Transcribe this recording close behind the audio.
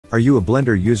Are you a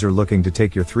Blender user looking to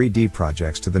take your 3D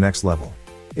projects to the next level?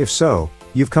 If so,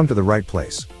 you've come to the right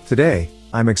place. Today,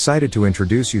 I'm excited to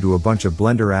introduce you to a bunch of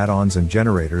Blender add-ons and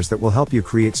generators that will help you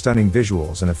create stunning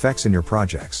visuals and effects in your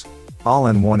projects.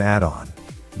 All-in-one add-on.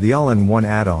 The All-in-one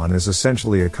add-on is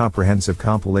essentially a comprehensive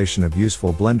compilation of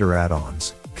useful Blender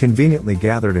add-ons, conveniently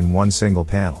gathered in one single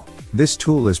panel. This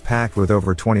tool is packed with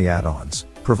over 20 add-ons,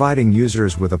 providing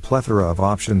users with a plethora of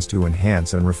options to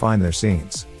enhance and refine their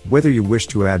scenes. Whether you wish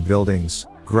to add buildings,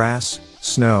 grass,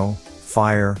 snow,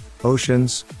 fire,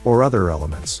 oceans, or other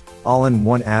elements,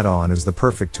 All-in-one add-on is the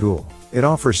perfect tool. It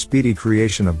offers speedy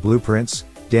creation of blueprints,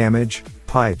 damage,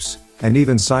 pipes, and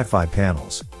even sci-fi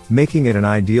panels, making it an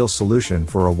ideal solution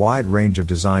for a wide range of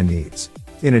design needs.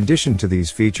 In addition to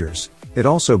these features, it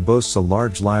also boasts a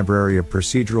large library of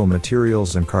procedural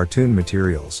materials and cartoon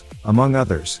materials, among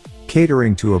others,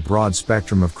 catering to a broad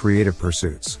spectrum of creative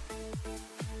pursuits.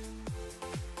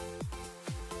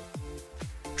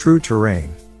 True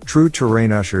Terrain. True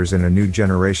Terrain ushers in a new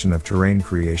generation of terrain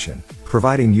creation,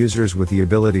 providing users with the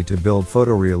ability to build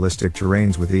photorealistic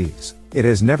terrains with ease. It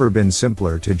has never been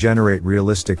simpler to generate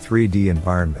realistic 3D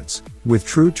environments, with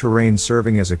True Terrain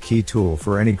serving as a key tool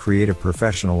for any creative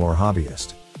professional or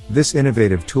hobbyist. This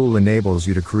innovative tool enables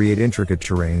you to create intricate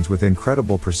terrains with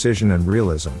incredible precision and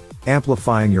realism,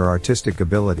 amplifying your artistic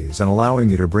abilities and allowing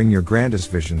you to bring your grandest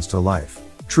visions to life.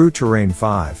 True Terrain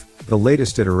 5, the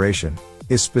latest iteration,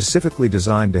 is specifically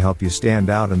designed to help you stand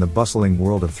out in the bustling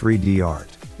world of 3D art.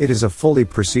 It is a fully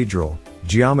procedural,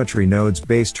 geometry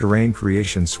nodes-based terrain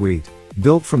creation suite,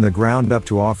 built from the ground up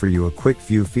to offer you a quick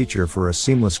view feature for a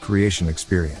seamless creation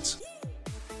experience.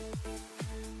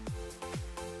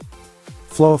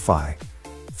 Flowify.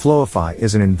 Flowify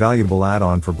is an invaluable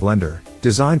add-on for Blender,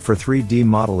 designed for 3D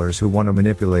modelers who want to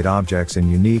manipulate objects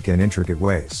in unique and intricate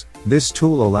ways. This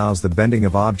tool allows the bending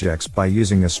of objects by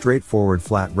using a straightforward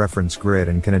flat reference grid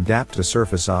and can adapt to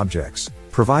surface objects,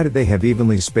 provided they have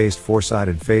evenly spaced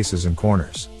four-sided faces and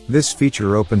corners. This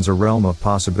feature opens a realm of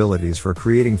possibilities for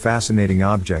creating fascinating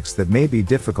objects that may be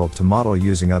difficult to model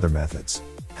using other methods.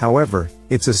 However,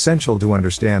 it's essential to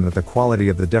understand that the quality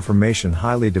of the deformation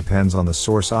highly depends on the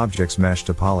source object's mesh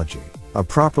topology. A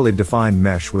properly defined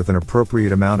mesh with an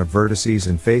appropriate amount of vertices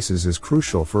and faces is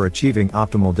crucial for achieving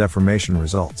optimal deformation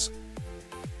results.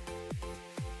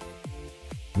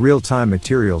 Realtime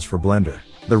Materials for Blender.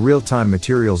 The Realtime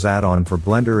Materials add-on for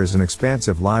Blender is an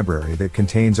expansive library that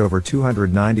contains over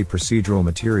 290 procedural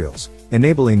materials,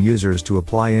 enabling users to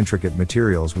apply intricate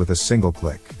materials with a single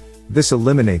click. This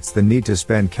eliminates the need to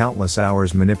spend countless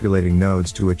hours manipulating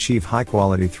nodes to achieve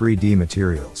high-quality 3D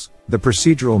materials. The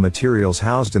procedural materials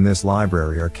housed in this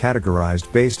library are categorized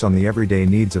based on the everyday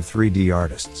needs of 3D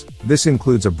artists. This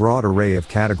includes a broad array of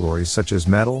categories such as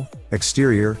metal,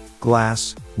 exterior,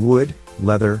 glass, wood,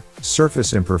 leather,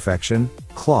 surface imperfection,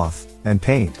 cloth, and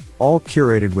paint, all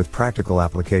curated with practical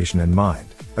application in mind.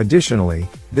 Additionally,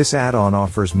 this add-on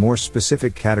offers more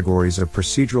specific categories of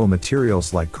procedural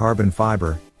materials like carbon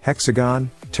fiber,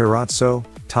 hexagon, terrazzo,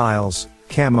 tiles,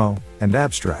 camo, and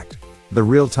abstract. The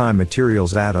Realtime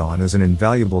Materials add-on is an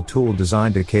invaluable tool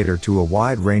designed to cater to a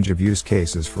wide range of use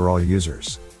cases for all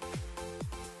users.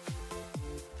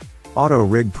 Auto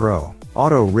Rig Pro.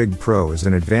 Auto Rig Pro is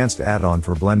an advanced add-on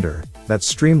for Blender that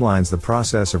streamlines the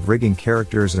process of rigging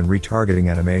characters and retargeting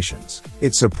animations.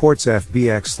 It supports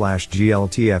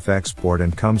FBX/GLTF export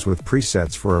and comes with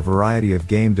presets for a variety of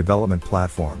game development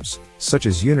platforms, such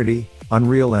as Unity,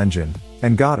 Unreal Engine,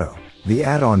 and Godot. The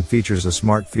add-on features a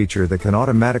smart feature that can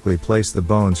automatically place the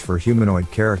bones for humanoid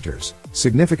characters,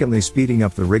 significantly speeding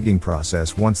up the rigging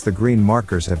process once the green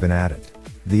markers have been added.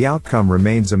 The outcome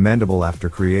remains amendable after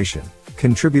creation,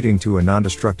 contributing to a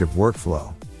non-destructive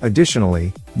workflow.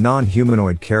 Additionally,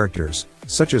 non-humanoid characters,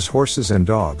 such as horses and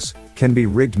dogs, can be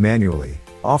rigged manually,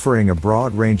 offering a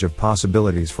broad range of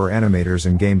possibilities for animators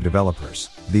and game developers.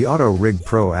 The Auto Rig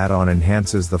Pro add-on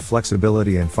enhances the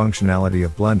flexibility and functionality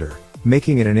of Blender,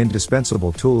 making it an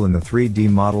indispensable tool in the 3D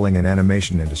modeling and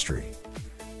animation industry.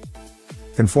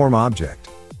 Conform Object.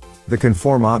 The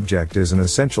Conform Object is an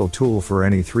essential tool for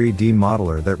any 3D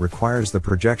modeler that requires the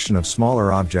projection of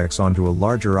smaller objects onto a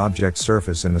larger object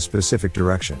surface in a specific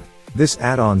direction. This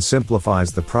add-on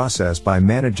simplifies the process by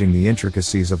managing the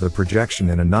intricacies of the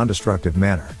projection in a non-destructive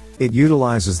manner. It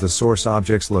utilizes the source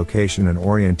object's location and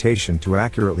orientation to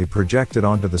accurately project it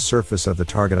onto the surface of the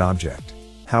target object.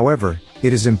 However,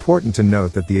 it is important to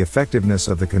note that the effectiveness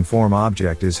of the Conform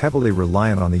Object is heavily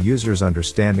reliant on the user's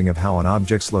understanding of how an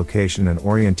object's location and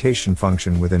orientation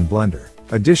function within Blender.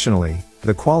 Additionally,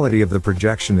 the quality of the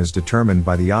projection is determined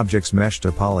by the object's mesh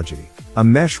topology. A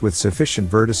mesh with sufficient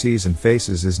vertices and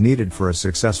faces is needed for a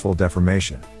successful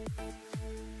deformation.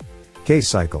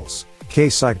 K-Cycles.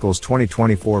 K-Cycles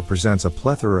 2024 presents a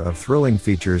plethora of thrilling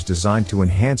features designed to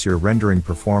enhance your rendering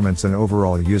performance and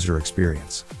overall user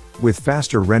experience. With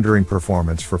faster rendering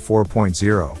performance for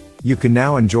 4.0, you can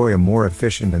now enjoy a more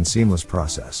efficient and seamless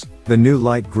process. The new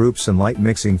light groups and light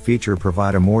mixing feature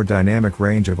provide a more dynamic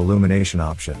range of illumination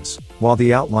options, while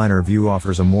the outliner view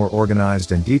offers a more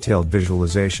organized and detailed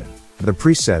visualization. The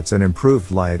presets and improved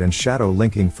light and shadow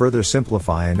linking further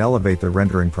simplify and elevate the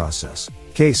rendering process.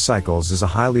 K-Cycles is a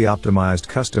highly optimized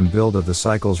custom build of the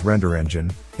Cycles render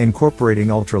engine, incorporating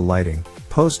ultra lighting,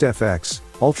 post-FX,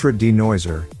 ultra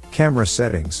denoiser, camera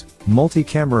settings,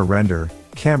 multi-camera render,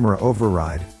 camera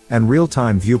override, and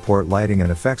real-time viewport lighting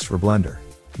and effects for Blender.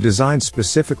 Designed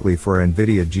specifically for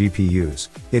NVIDIA GPUs,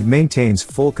 it maintains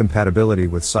full compatibility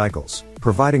with Cycles,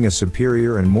 providing a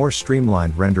superior and more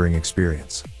streamlined rendering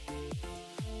experience.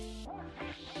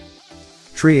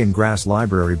 Tree and Grass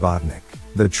Library Botaniq.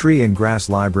 The Tree and Grass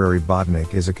Library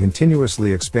Botaniq is a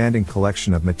continuously expanding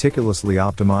collection of meticulously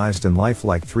optimized and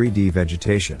lifelike 3D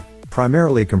vegetation,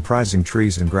 primarily comprising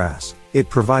trees and grass. It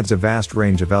provides a vast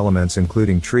range of elements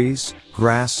including trees,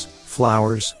 grass,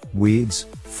 flowers, weeds,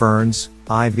 ferns,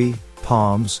 ivy,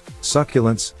 palms,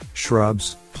 succulents,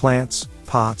 shrubs, plants,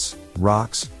 pots,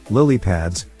 rocks, lily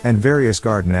pads, and various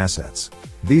garden assets.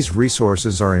 These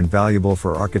resources are invaluable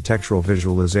for architectural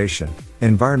visualization,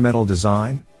 environmental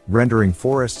design, rendering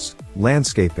forests,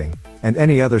 landscaping, and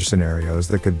any other scenarios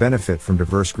that could benefit from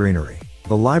diverse greenery.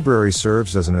 The library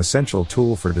serves as an essential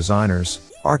tool for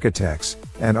designers, architects,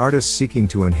 and artists seeking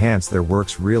to enhance their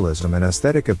work's realism and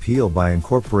aesthetic appeal by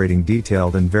incorporating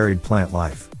detailed and varied plant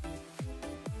life.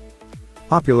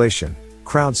 Population.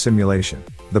 Crowd Simulation.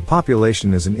 The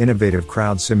Population is an innovative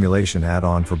crowd simulation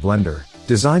add-on for Blender,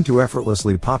 designed to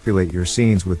effortlessly populate your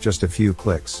scenes with just a few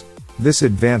clicks. This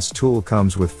advanced tool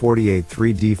comes with 48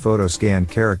 3D photo scanned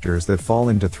characters that fall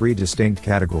into 3 distinct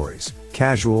categories: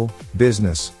 casual,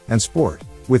 business, and sport.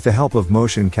 With the help of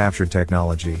motion capture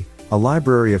technology, a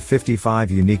library of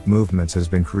 55 unique movements has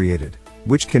been created,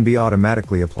 which can be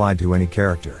automatically applied to any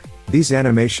character. These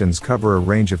animations cover a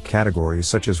range of categories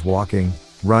such as walking,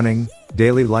 running,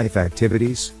 daily life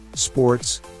activities,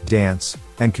 sports, dance,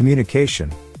 and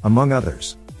communication, among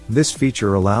others. This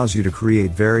feature allows you to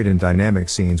create varied and dynamic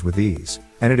scenes with ease,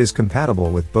 and it is compatible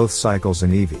with both Cycles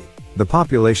and Eevee. The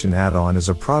Population add-on is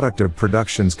a product of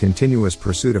Production's continuous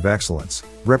pursuit of excellence,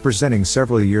 representing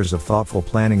several years of thoughtful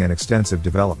planning and extensive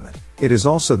development. It is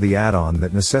also the add-on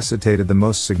that necessitated the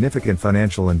most significant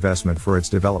financial investment for its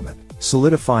development,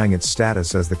 solidifying its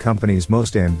status as the company's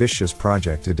most ambitious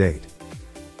project to date.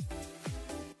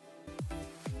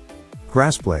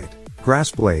 Grassblade.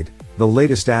 Grassblade, the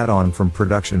latest add-on from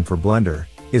Production for Blender,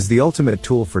 is the ultimate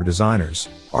tool for designers,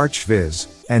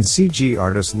 archviz, and CG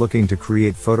artists looking to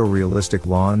create photorealistic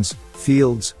lawns,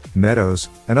 fields, meadows,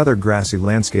 and other grassy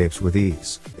landscapes with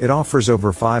ease. It offers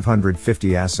over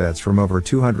 550 assets from over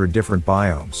 200 different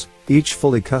biomes, each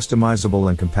fully customizable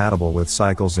and compatible with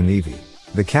Cycles and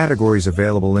Eevee. The categories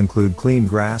available include clean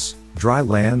grass, dry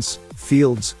lands,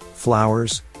 fields,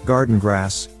 flowers, garden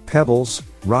grass, pebbles,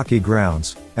 rocky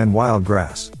grounds, and wild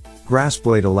grass.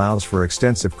 Grassblade allows for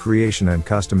extensive creation and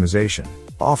customization,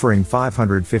 offering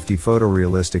 550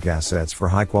 photorealistic assets for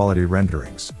high-quality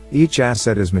renderings. Each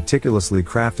asset is meticulously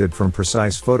crafted from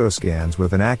precise photo scans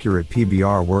with an accurate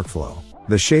PBR workflow.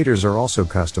 The shaders are also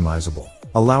customizable,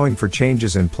 allowing for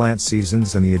changes in plant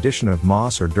seasons and the addition of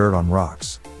moss or dirt on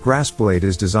rocks. Grassblade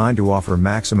is designed to offer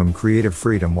maximum creative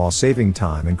freedom while saving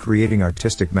time and creating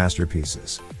artistic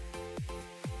masterpieces.